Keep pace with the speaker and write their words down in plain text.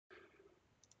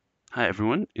Hi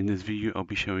everyone, in this video I'll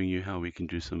be showing you how we can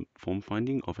do some form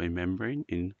finding of a membrane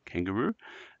in Kangaroo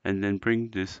and then bring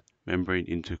this membrane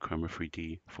into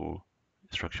Karamba3D for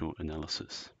structural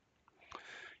analysis.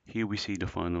 Here we see the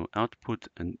final output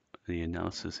and the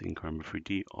analysis in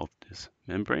Karamba3D of this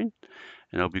membrane,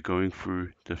 and I'll be going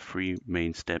through the 3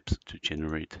 main steps to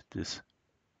generate this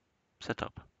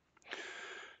setup.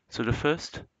 So the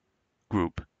first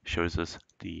group shows us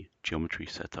the geometry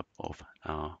setup of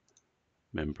our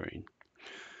membrane.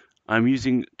 I'm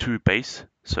using 2 base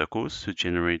circles to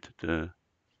generate the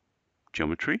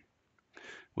geometry.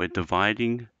 We're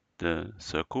dividing the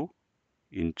circle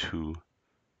into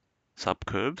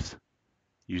subcurves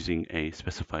using a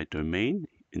specified domain.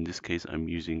 In this case, I'm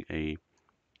using a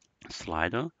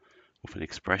slider with an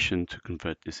expression to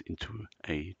convert this into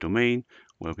a domain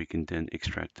where we can then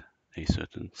extract a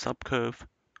certain subcurve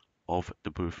of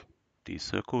both these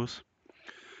circles.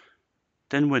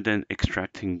 Then we're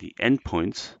extracting the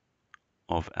endpoints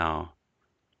of our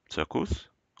circles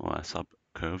or our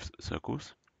subcurves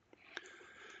circles,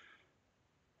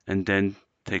 and then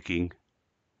taking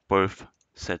both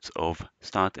sets of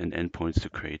start and end points to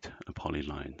create a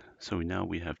polyline. So now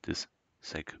we have this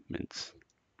segments.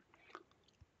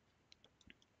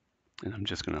 And I'm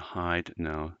just going to hide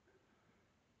now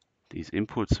these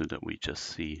inputs so that we just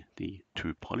see the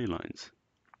 2 polylines.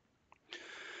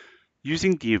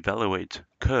 Using the evaluate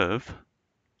curve,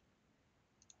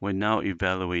 we're now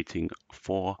evaluating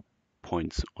 4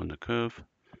 points on the curve,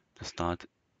 the start,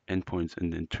 end points,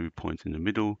 and then 2 points in the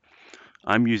middle.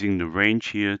 I'm using the range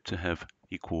here to have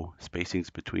equal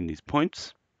spacings between these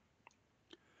points.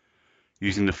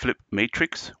 Using the flip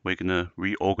matrix, we're going to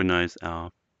reorganize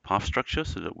our path structure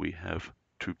so that we have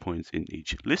 2 points in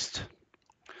each list.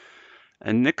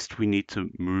 And next, we need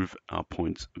to move our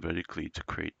points vertically to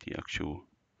create the actual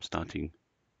starting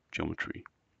geometry.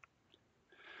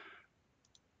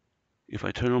 If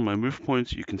I turn on my move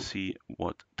points, you can see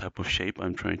what type of shape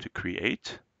I'm trying to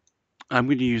create. I'm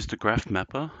going to use the graph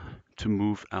mapper to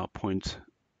move our points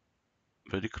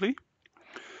vertically.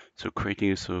 So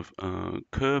creating a sort of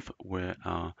curve where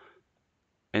our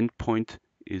endpoint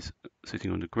is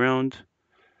sitting on the ground,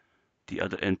 the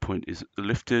other endpoint is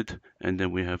lifted, and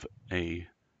then we have a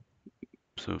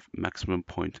sort of maximum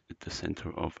point at the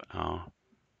center of our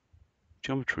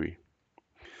geometry.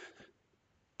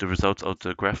 The results of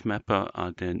the graph mapper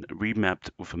are then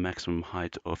remapped with a maximum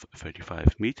height of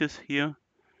 35 meters here,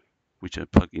 which I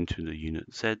plug into the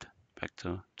unit Z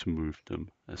vector to move them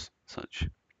as such.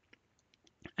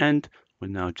 And we're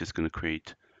now just going to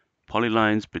create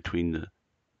polylines between the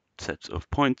sets of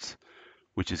points,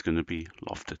 which is going to be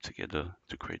lofted together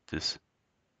to create this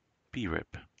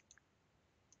B-rep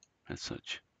as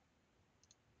such.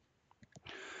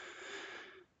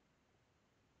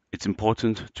 It's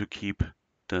important to keep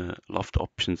the loft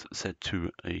options set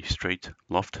to a straight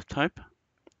loft type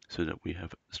so that we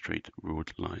have straight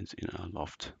ruled lines in our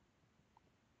loft.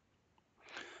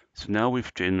 So now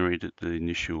we've generated the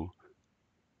initial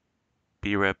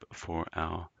B-rep for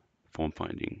our form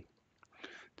finding.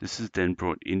 This is then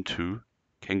brought into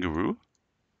Kangaroo.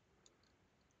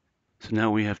 So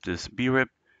now we have this B-rep.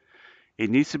 It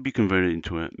needs to be converted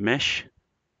into a mesh.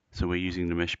 So we're using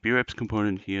the mesh B-reps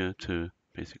component here to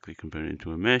basically convert it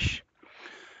into a mesh,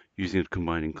 using the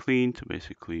combining clean to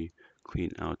basically clean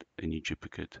out any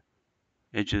duplicate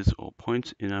edges or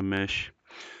points in our mesh.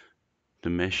 The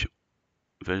mesh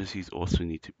vertices also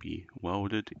need to be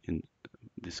welded in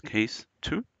this case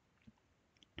too.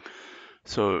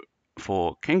 So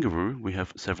for Kangaroo, we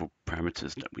have several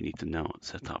parameters that we need to now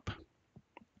set up.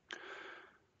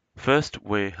 First,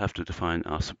 we have to define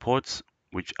our supports,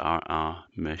 which are our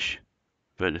mesh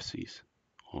vertices,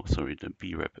 or sorry, the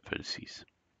B-rep vertices.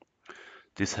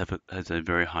 This has a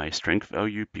very high strength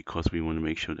value because we want to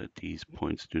make sure that these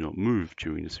points do not move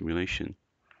during the simulation.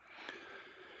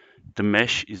 The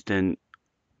mesh is then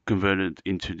converted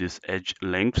into this edge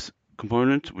lengths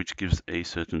component, which gives a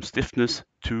certain stiffness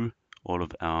to all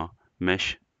of our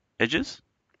mesh edges.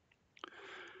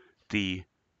 The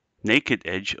naked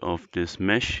edge of this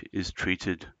mesh is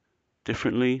treated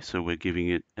differently, so we're giving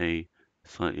it a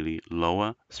slightly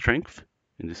lower strength,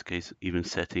 in this case even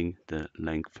setting the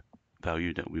length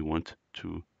value that we want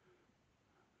to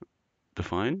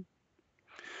define.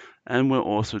 And we're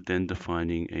also then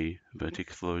defining a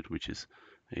vertex load, which is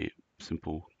a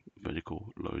simple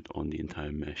vertical load on the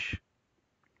entire mesh.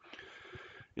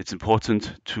 It's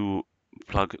important to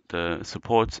plug the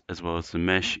supports as well as the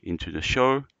mesh into the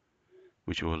show,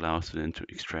 which will allow us then to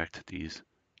extract these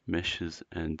meshes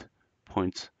and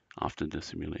points after the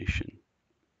simulation.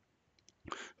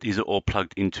 These are all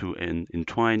plugged into and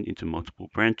entwined into multiple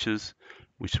branches,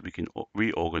 which we can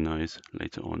reorganize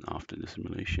later on after the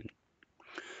simulation.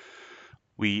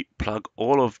 We plug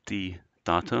all of the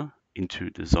data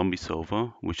into the zombie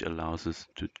solver, which allows us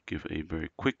to give a very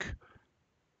quick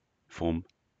form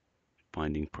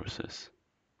finding process.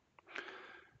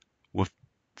 With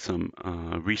some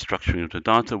restructuring of the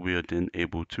data, we are then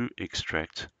able to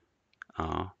extract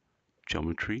our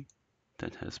geometry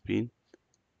that has been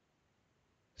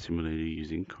simulated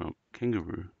using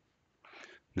Kangaroo.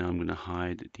 Now I'm going to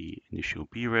hide the initial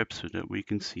brep so that we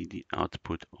can see the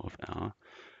output of our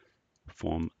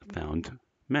form found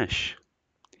mesh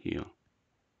here.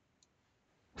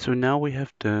 So now we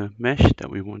have the mesh that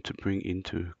we want to bring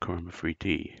into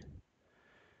Karamba3D.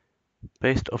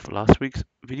 Based off last week's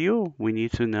video, we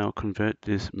need to now convert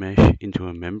this mesh into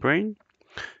a membrane.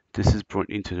 This is brought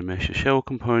into the mesh shell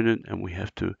component and we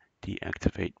have to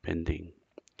deactivate bending.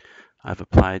 I've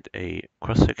applied a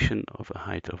cross-section of a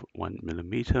height of 1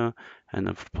 millimeter and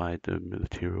I've applied the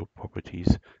material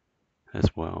properties as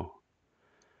well.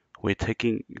 We're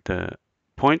taking the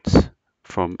points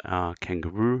from our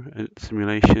Kangaroo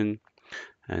simulation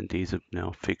and these are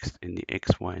now fixed in the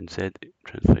X, Y, and Z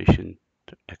translation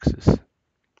axis.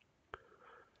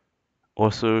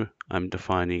 Also, I'm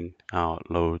defining our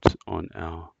loads on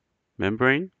our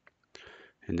membrane.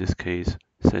 In this case,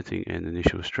 setting an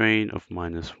initial strain of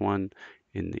 -1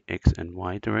 in the X and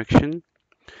Y direction,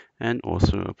 and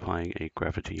also applying a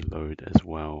gravity load as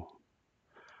well.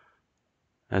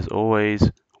 As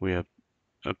always, we are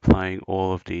applying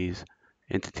all of these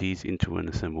entities into an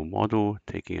assembled model,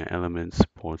 taking our elements,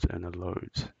 supports, and the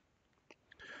loads.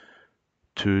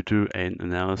 To do an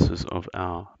analysis of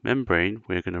our membrane,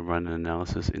 we're going to run an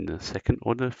analysis in the second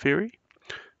order theory,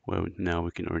 where now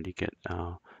we can already get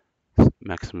our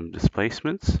maximum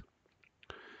displacements.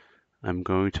 I'm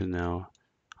going to now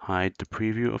hide the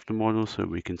preview of the model so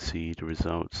we can see the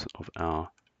results of our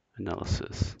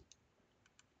analysis.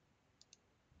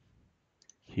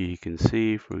 Here you can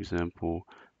see, for example,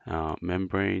 our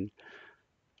membrane,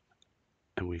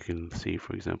 and we can see,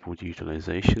 for example, the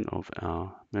utilization of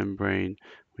our membrane.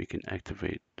 We can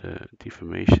activate the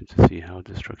deformation to see how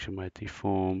the structure might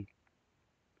deform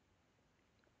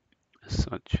as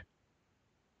such.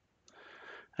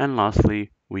 And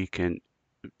lastly, we can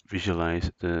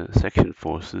visualize the section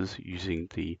forces using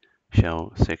the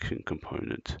shell section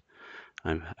component.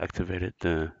 I've activated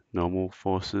the normal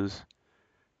forces,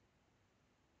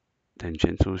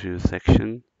 tangential to the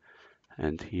section,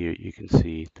 and here you can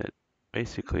see that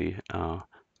basically our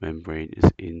membrane is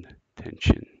in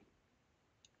tension.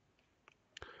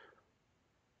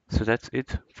 So that's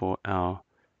it for our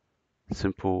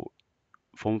simple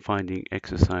form finding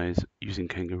exercise using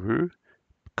Kangaroo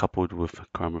coupled with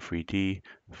Karamba3D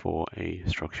for a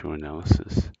structural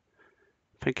analysis.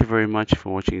 Thank you very much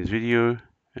for watching this video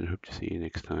and hope to see you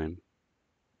next time.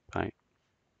 Bye.